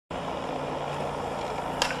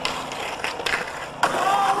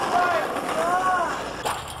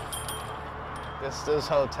this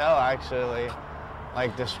hotel actually,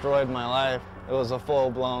 like, destroyed my life. It was a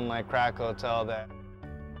full-blown, like, crack hotel there.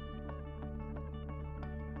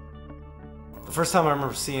 The first time I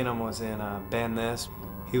remember seeing him was in Band This.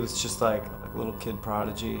 He was just like a little kid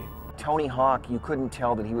prodigy. Tony Hawk, you couldn't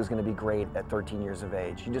tell that he was going to be great at 13 years of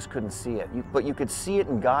age. You just couldn't see it. But you could see it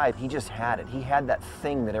in Guy. He just had it. He had that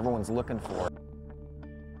thing that everyone's looking for.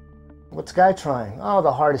 What's Guy trying? Oh,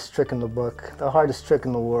 the hardest trick in the book, the hardest trick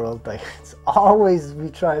in the world. Like, it's always be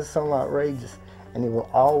trying something outrageous, and he will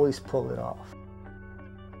always pull it off.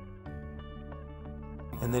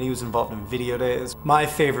 And then he was involved in video days. My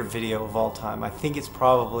favorite video of all time. I think it's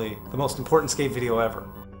probably the most important skate video ever.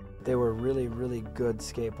 They were really, really good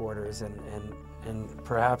skateboarders, and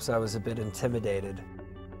perhaps I was a bit intimidated.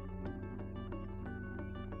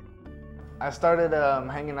 I started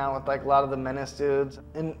hanging out with, like, a lot of the Menace dudes,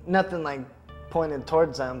 and nothing, like, pointed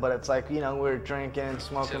towards them, but it's like, you know, we were drinking,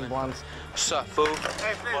 smoking blunts. What's up, fool?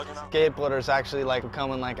 Hey, Skateboarders actually, like,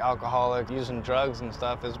 becoming, like, alcoholic, using drugs and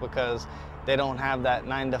stuff is because they don't have that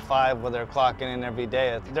 9 to 5 where they're clocking in every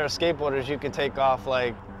day. There are skateboarders you could take off,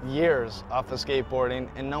 like, years off of skateboarding,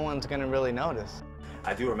 and no one's gonna really notice.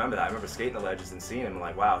 I do remember that. I remember skating the ledges and seeing him,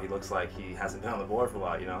 like, wow, he looks like he hasn't been on the board for a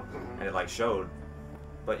while, you know? And it, like, showed.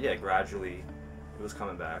 But yeah, gradually, it was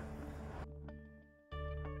coming back.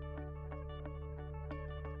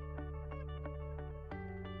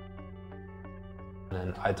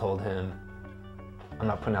 And I told him, I'm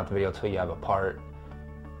not putting out the video till you have a part.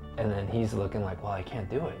 And then he's looking like, well, I can't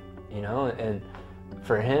do it, you know? And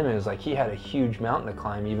for him, it was like he had a huge mountain to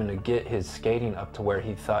climb even to get his skating up to where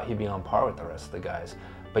he thought he'd be on par with the rest of the guys.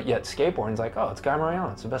 But yet skateboarding's like, oh, it's Guy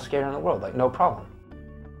Mariano, it's the best skater in the world, like, no problem.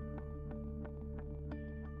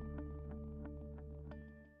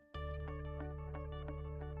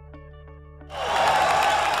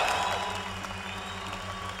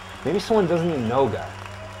 Maybe someone doesn't even know Guy.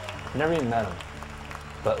 Never even met him.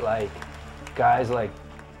 But, like, Guy's like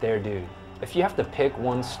their dude. If you have to pick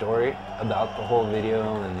one story about the whole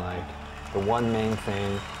video and, like, the one main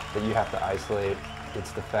thing that you have to isolate,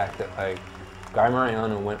 it's the fact that, like, Guy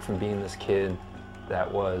Mariano went from being this kid that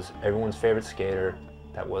was everyone's favorite skater,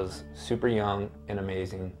 that was super young and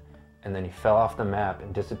amazing, and then he fell off the map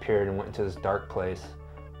and disappeared and went into this dark place,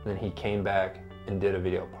 and then he came back and did a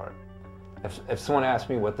video part. If someone asked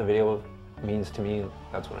me what the video means to me,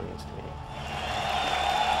 that's what it means to me.